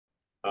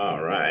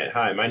All right.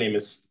 Hi, my name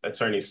is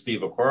Attorney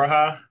Steve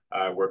Okoroha.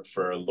 I work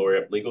for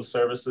Lawyer Up Legal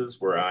Services,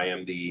 where I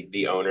am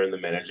the owner and the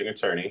managing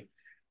attorney.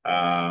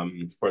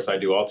 Of course, I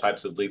do all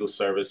types of legal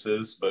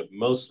services, but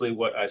mostly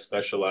what I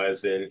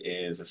specialize in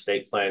is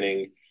estate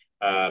planning,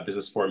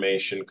 business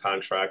formation,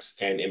 contracts,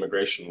 and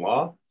immigration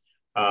law.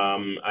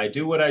 I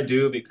do what I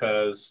do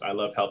because I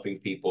love helping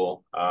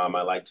people. I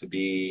like to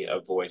be a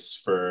voice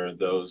for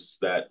those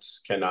that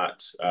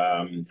cannot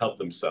help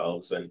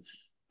themselves, and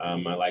I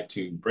like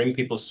to bring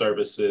people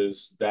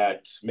services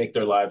that make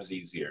their lives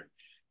easier.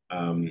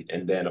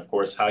 And then, of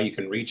course, how you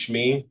can reach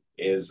me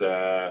is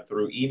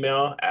through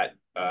email at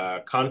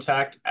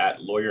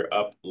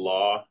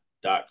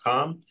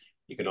contact@lawyeruplaw.com.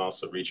 You can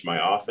also reach my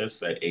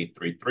office at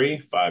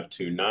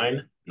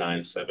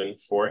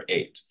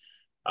 833-529-9748.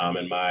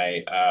 And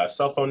my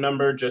cell phone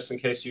number, just in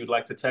case you'd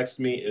like to text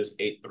me, is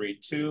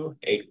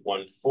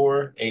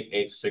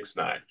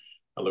 832-814-8869.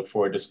 I look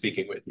forward to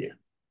speaking with you.